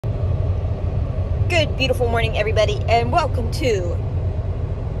Good, beautiful morning, everybody, and welcome to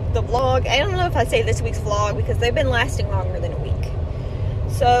the vlog. I don't know if I say this week's vlog because they've been lasting longer than a week.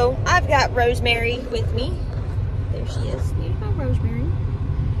 So, I've got Rosemary with me. There she is. There's my Rosemary.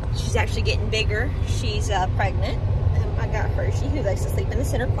 She's actually getting bigger. She's pregnant. I got Hershey, who likes to sleep in the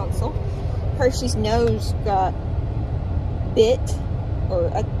center console. Hershey's nose got bit,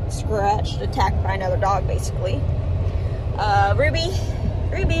 or scratched, attacked by another dog, basically.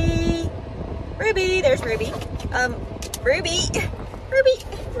 Ruby, there's Ruby. Ruby,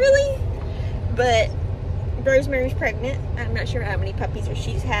 really? But Rosemary's pregnant. I'm not sure how many puppies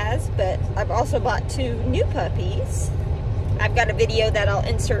she has, but I've also bought 2 new puppies. I've got a video that I'll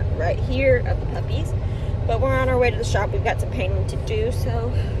insert right here of the puppies. But we're on our way to the shop. We've got some painting to do,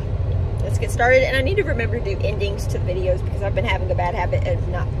 so let's get started. And I need to remember to do endings to the videos because I've been having a bad habit of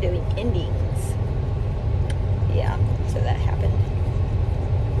not doing endings. Yeah, so that happened.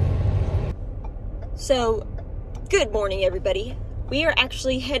 So, good morning, everybody. We are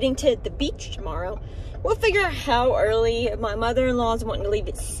actually heading to the beach tomorrow. We'll figure out how early. My mother-in-law is wanting to leave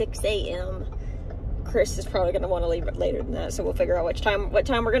at 6 a.m. Chris is probably going to want to leave it later than that, so we'll figure out what time we're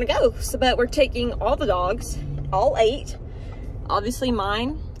going to go. So, but we're taking all the dogs, all 8. Obviously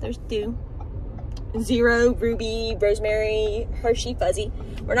mine, there's 2. Zero, Ruby, Rosemary, Hershey, Fuzzy.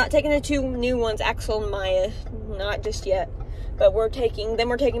 We're not taking the 2 new ones, Axel and Maya, not just yet. But we're taking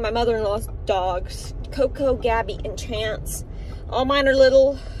my mother-in-law's dogs, Coco, Gabby, and Chance. All mine are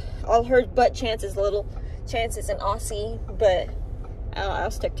little, all hers but Chance is little. Chance is an Aussie, but I'll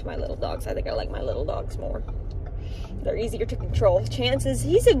stick to my little dogs. I think I like my little dogs more. They're easier to control. Chance is,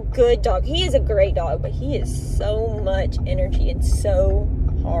 he's a good dog. He is a great dog, but he is so much energy and so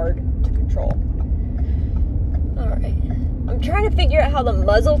hard to control. Alright. I'm trying to figure out how the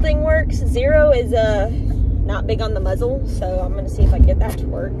muzzle thing works. Zero is not big on the muzzle, so I'm going to see if I can get that to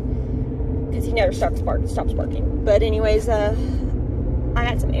work. Because he never stops barking. But anyways, I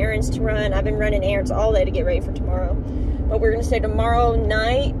had some errands to run. I've been running errands all day to get ready for tomorrow. But we're going to stay tomorrow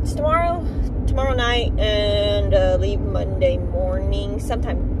night, and leave Monday morning.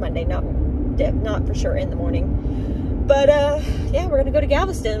 Sometime Monday, not for sure in the morning. But yeah, we're going to go to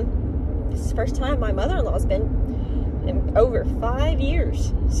Galveston. This is the first time my mother-in-law's been in over 5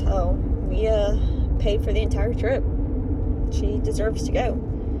 years. So we paid for the entire trip. She deserves to go.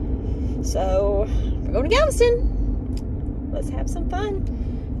 So we're going to Galveston. Let's have some fun.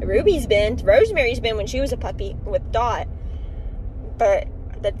 Rosemary's been when she was a puppy with Dot, but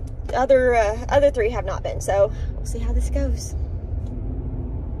the other 3 have not been. So we'll see how this goes.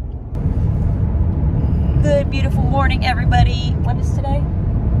 Good, beautiful morning, everybody. What is today?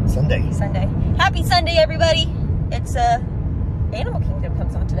 Sunday. Happy Sunday, everybody. It's Animal Kingdom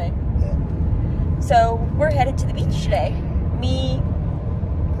comes on today. Yeah. So we're headed to the beach today. Me,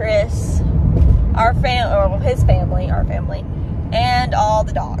 Chris, his family, our family, and all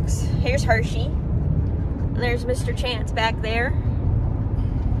the dogs. Here's Hershey. And there's Mr. Chance back there.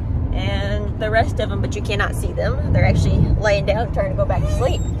 And the rest of them, but you cannot see them. They're actually laying down and trying to go back to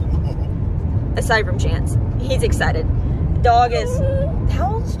sleep. Aside from Chance. He's excited. The dog is,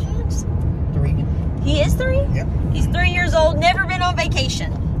 how old is Chance? 3. He is 3? Yep. He's 3 years old, never been on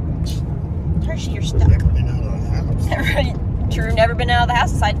vacation. Hershey, you're stuck. Never been out of the house. True, never been out of the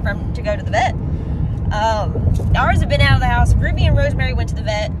house aside from to go to the vet. Ours have been out of the house. Ruby and Rosemary went to the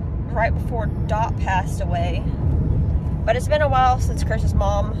vet right before Dot passed away. But it's been a while since Chris's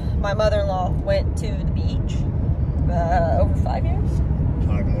mom, my mother-in-law, went to the beach. Over 5 years?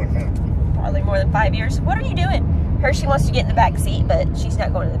 Probably more than that. Probably more than 5 years. What are you doing? Hershey wants to get in the back seat, but she's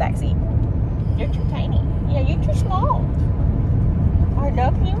not going in the back seat. You're too tiny. Yeah, you're too small. I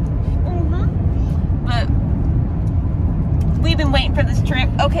love you. But we've been waiting for this trip.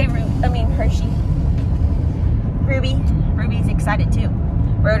 Okay, Hershey. Ruby's excited too.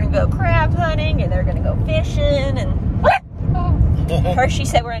 We're gonna go crab hunting and they're gonna go fishing and Hershey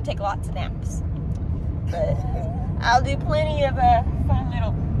said we're gonna take lots of naps. But I'll do plenty of fun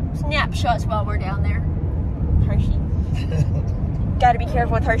little snapshots while we're down there. Hershey. Gotta be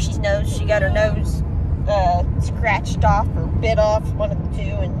careful with Hershey's nose. She got her nose scratched off or bit off, one of the 2,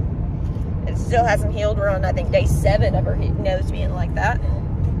 and it still hasn't healed. We're on, I think, day 7 of her nose being like that.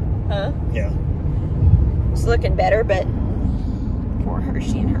 Huh? Yeah. It's looking better, but poor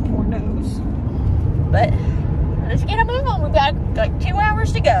Hershey and her poor nose. But let's get a move on. We've got like 2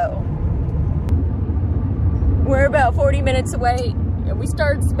 hours to go. We're about 40 minutes away, and we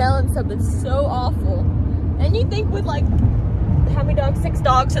started smelling something so awful. And you think with like, how many dogs? 6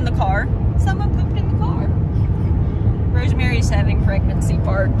 dogs in the car. Someone pooped in the car. Rosemary's having pregnancy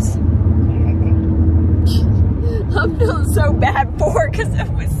farts. I'm feeling so bad for her because it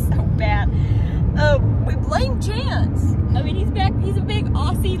was so bad. We blame Chance. I mean, he's back. He's a big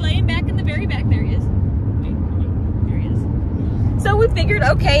Aussie laying back in the very back. There he is. There he is. So we figured,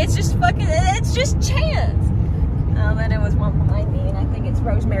 okay, it's just Chance. And it was one behind me, and I think it's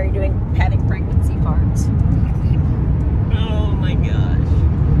Rosemary having pregnancy farts. Oh my gosh.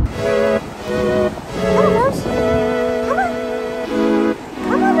 Come on, Rose. Come on.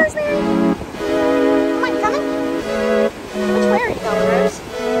 Come on, Rosemary. Come on, you coming? Which way are you going, Rose?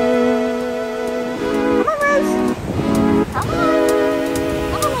 Come on, Rose. Come on.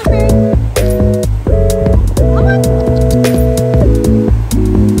 Come on, Rosemary. Come on.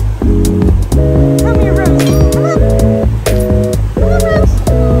 Come here, Rose. Come on. Come on, Rose.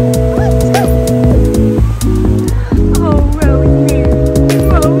 Come on, let's go.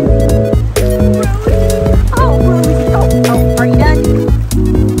 Oh, Rosemary. Oh, are you done?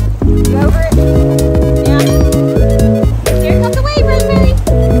 You over it? Yeah. Here comes the wave, Rosemary.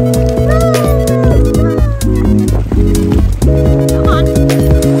 Come on.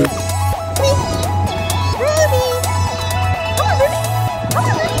 Ruby. Come on, Ruby. Come on, Ruby. Come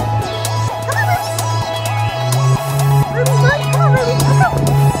on, Ruby. Ruby's right. Come on, Ruby. Let's go.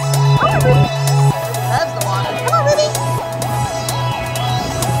 Come on, Ruby. Ruby loves the water. Come on, Ruby.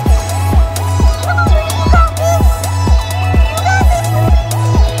 Come on, Ruby. You got this. You got this, Ruby.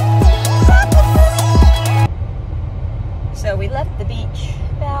 You got this, Ruby. So we left the beach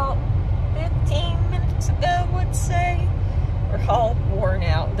about 15 minutes ago, I would say. We're all worn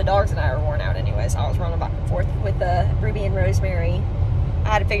out. The dogs and I are worn out anyway, so I was running back and forth with Ruby and Rosemary. I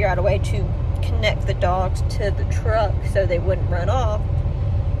had to figure out a way to connect the dogs to the truck so they wouldn't run off,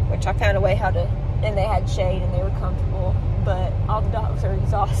 which I found a way how to, and they had shade and they were comfortable, but all the dogs are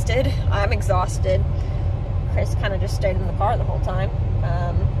exhausted. I'm exhausted. Chris kind of just stayed in the car the whole time.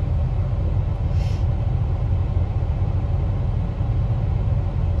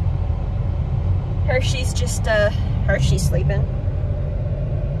 Hershey's just, Hershey's sleeping.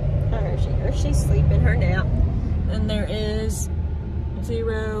 Hershey's sleeping her nap. And there is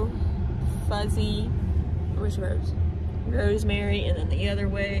Zero, Fuzzy, where's Rose? Rosemary, and then the other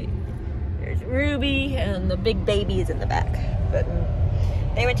way, there's Ruby, and the big baby is in the back. But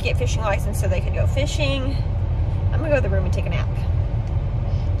they went to get fishing license so they could go fishing. I'm gonna go to the room and take a nap.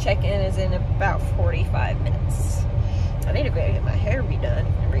 Check-in is in about 45 minutes. I need to go get my hair redone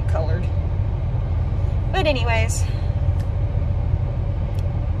and recolored. But anyways,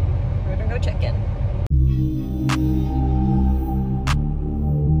 we're gonna go check in.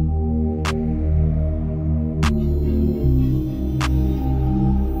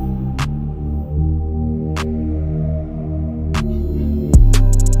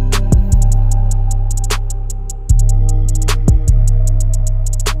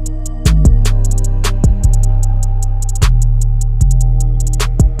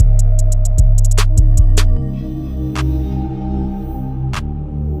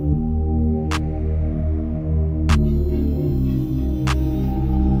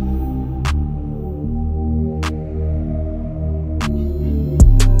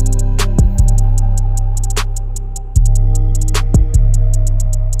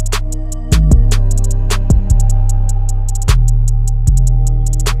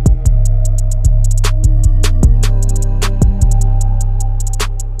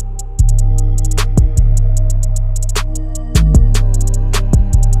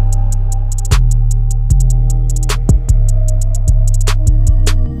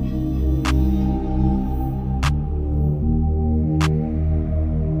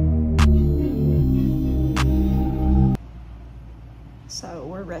 So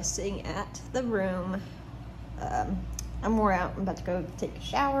we're resting at the room. I'm wore out. I'm about to go take a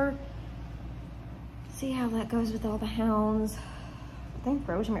shower. See how that goes with all the hounds. I think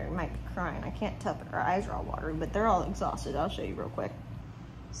Rosemary might be crying. I can't tell, but her eyes are all watery, but they're all exhausted. I'll show you real quick.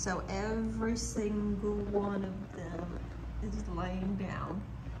 So every single one of them is laying down.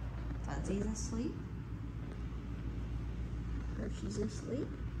 Fuzzy's asleep. Hershey's asleep.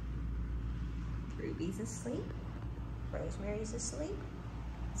 Ruby's asleep. Rosemary's asleep.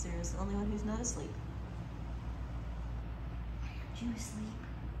 Sarah's the only one who's not asleep. Why aren't you asleep?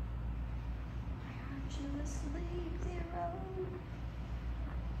 Why aren't you asleep, Zero?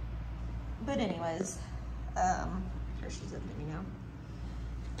 But anyways, Hershey's up there now.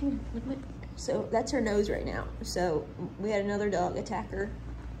 So that's her nose right now. So we had another dog attack her.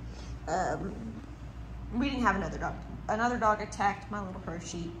 We didn't have another dog. Another dog attacked my little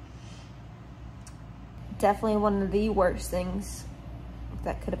Hershey. Definitely one of the worst things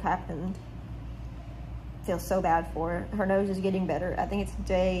that could have happened. Feel so bad for her. Her nose is getting better. I think it's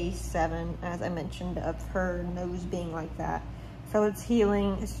day 7, as I mentioned, of her nose being like that. So it's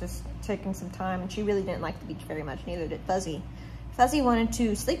healing. It's just taking some time. And she really didn't like the beach very much. Neither did Fuzzy. Fuzzy wanted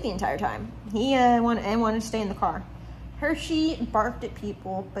to sleep the entire time. He wanted to stay in the car. Hershey barked at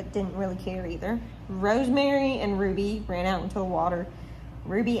people, but didn't really care either. Rosemary and Ruby ran out into the water.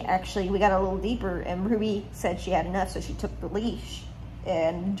 Ruby actually, we got a little deeper, and Ruby said she had enough, so she took the leash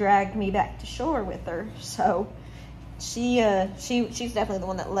and dragged me back to shore with her. So she's definitely the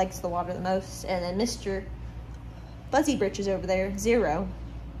one that likes the water the most. And then Mr. Fuzzy Britches over there, Zero,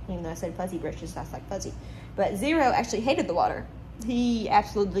 even though I said Fuzzy Britches, that's like Fuzzy, but Zero actually hated the water. He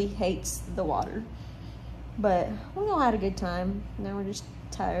absolutely hates the water. But we all had a good time. Now we're just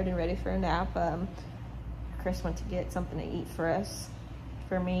tired and ready for a nap. Chris went to get something to eat for us,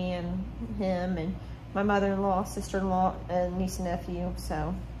 for me and him and my mother-in-law, sister-in-law, and niece and nephew.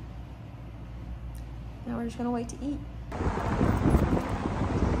 So now we're just gonna wait to eat.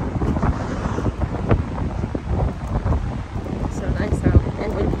 So nice out.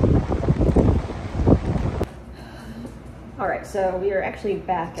 All right, so we are actually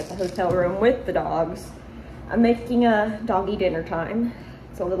back at the hotel room with the dogs. I'm making a doggy dinner time.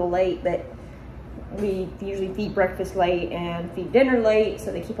 It's a little late, but we usually feed breakfast late and feed dinner late, so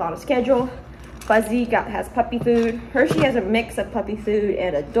they keep on a schedule. Fuzzy has puppy food. Hershey has a mix of puppy food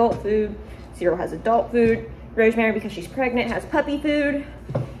and adult food. Zero has adult food. Rosemary, because she's pregnant, has puppy food.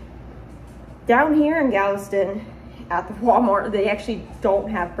 Down here in Galveston at the Walmart, they actually don't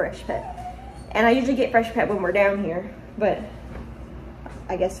have Fresh Pet. And I usually get Fresh Pet when we're down here, but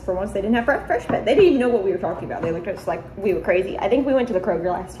I guess for once they didn't have Fresh Pet. They didn't even know what we were talking about. They looked at us like we were crazy. I think we went to the Kroger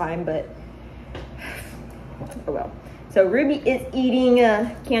last time, but oh well. So Ruby is eating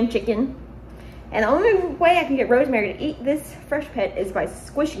canned chicken. And the only way I can get Rosemary to eat this Fresh Pet is by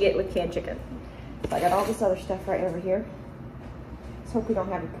squishing it with canned chicken. So I got all this other stuff right over here. Let's hope we don't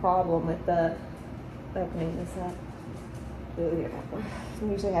have a problem with opening this up. I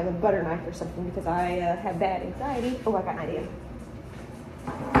usually have a butter knife or something because I have bad anxiety. Oh, I got an idea.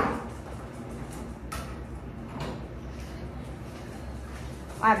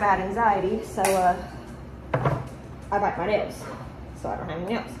 I have bad anxiety, so I bite my nails, so I don't have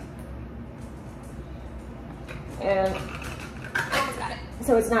any nails. And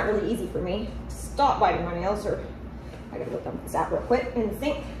so it's not really easy for me to stop biting my nails, or I gotta go dump this out real quick in the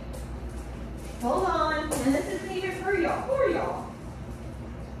sink. Hold on, and this is here for y'all.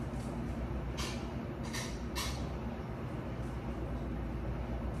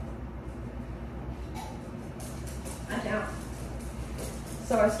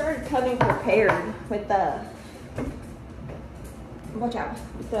 So I started coming prepared with the, watch out,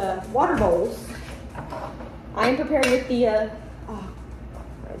 with the water bowls. I am prepared with the,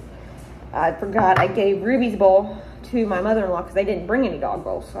 I forgot I gave Ruby's bowl to my mother-in-law because they didn't bring any dog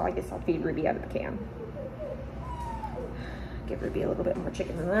bowls, so I guess I'll feed Ruby out of the can. Give Ruby a little bit more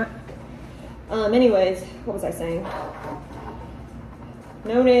chicken than that. Anyways, what was I saying?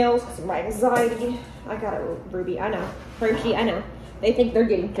 No nails because of my anxiety. I got it, Ruby, I know. Hershey, I know. They think they're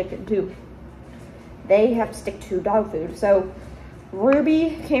getting chicken too. They have to stick to dog food. So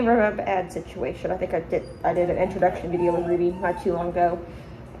Ruby came from a bad situation. I think I did an introduction video with Ruby not too long ago.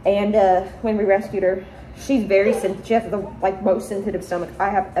 And when we rescued her, she's very sensitive. She has the most sensitive stomach I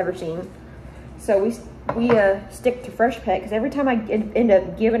have ever seen. So we stick to Fresh Pet because every time I end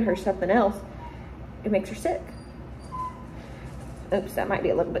up giving her something else, it makes her sick. Oops, that might be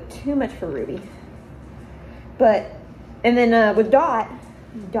a little bit too much for Ruby. But, and then with Dot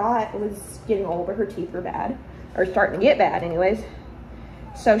was getting older. Her teeth were bad, or starting to get bad anyways.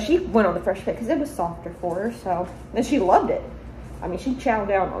 So she went on the Fresh Pet because it was softer for her. So, and she loved it. I mean, she chowed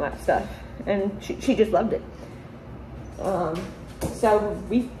down on that stuff, and she just loved it. So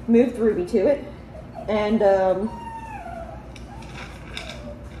we moved Ruby to it, and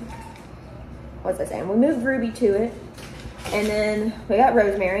what was I saying? We moved Ruby to it, and then we got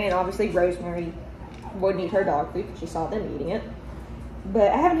Rosemary, and obviously Rosemary wouldn't eat her dog food because she saw them eating it.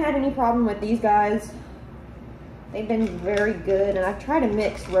 But I haven't had any problem with these guys. They've been very good, and I try to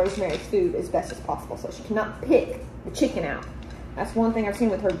mix Rosemary's food as best as possible so she cannot pick the chicken out. That's one thing I've seen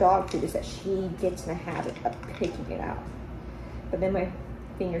with her dog food, is that she gets in the habit of picking it out. But then my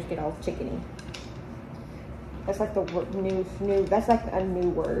fingers get all chickeny. That's like the new, that's like a new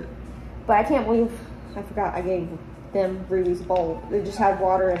word. But I can't believe I forgot I gave them Ruby's bowl. It just had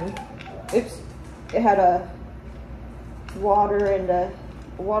water and, oops, it had a water and a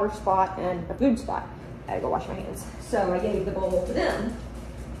water spot and a food spot. I gotta go wash my hands. So I gave the bowl to them.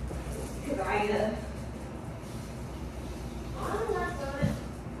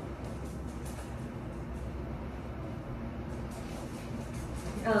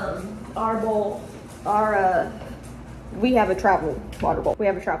 Because our bowl, we have a travel water bowl.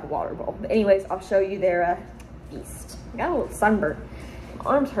 But anyways, I'll show you their feast. I got a little sunburn. My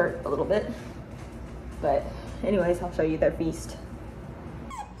arms hurt a little bit. But anyways, I'll show you their feast.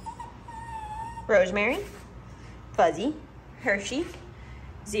 Rosemary, Fuzzy, Hershey,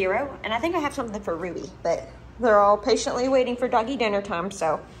 Zero, and I think I have something for Ruby, but they're all patiently waiting for doggy dinner time,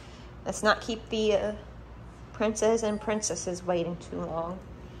 so let's not keep the princes and princesses waiting too long.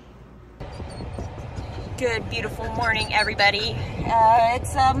 Good, beautiful morning, everybody.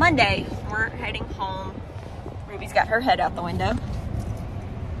 It's Monday. We're heading home. Ruby's got her head out the window.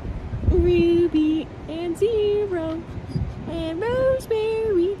 Ruby and Zero and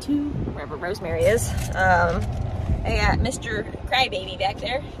Rosemary too. Wherever Rosemary is. I got Mr. Crybaby back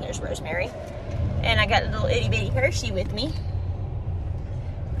there. There's Rosemary. And I got a little itty bitty Hershey with me.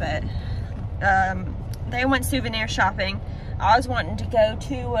 But they went souvenir shopping. I was wanting to go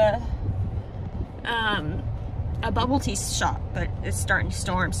to a bubble tea shop, but it's starting to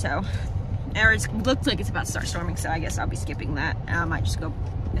storm, so it looks like it's about to start storming, so I guess I'll be skipping that. I might just go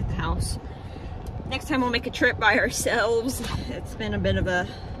at the house. Next time we'll make a trip by ourselves. It's been a bit of a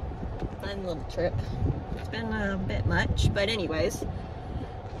fun little trip. It's been a bit much, but anyways,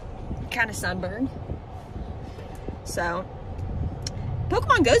 kind of sunburned. So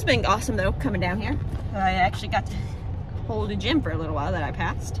Pokemon Go's been awesome though, coming down here. I actually got to hold a gym for a little while that I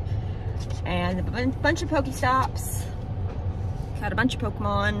passed, and a bunch of Pokestops. Caught a bunch of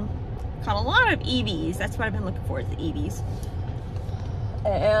Pokemon. Caught a lot of Eevees. That's what I've been looking for, is the Eevees.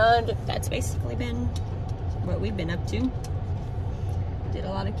 And that's basically been what we've been up to. Did a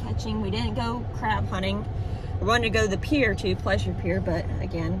lot of catching. We didn't go crab hunting. I wanted to go to the pier too, Pleasure Pier, but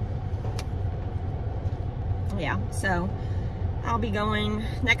again, yeah, so I'll be going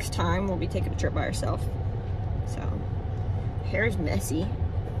next time. We'll be taking a trip by ourselves. So, hair's messy.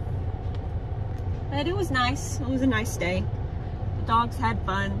 But it was nice. It was a nice day. The dogs had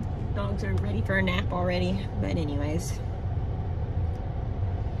fun. Dogs are ready for a nap already. But anyways,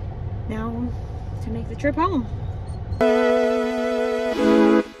 now to make the trip home.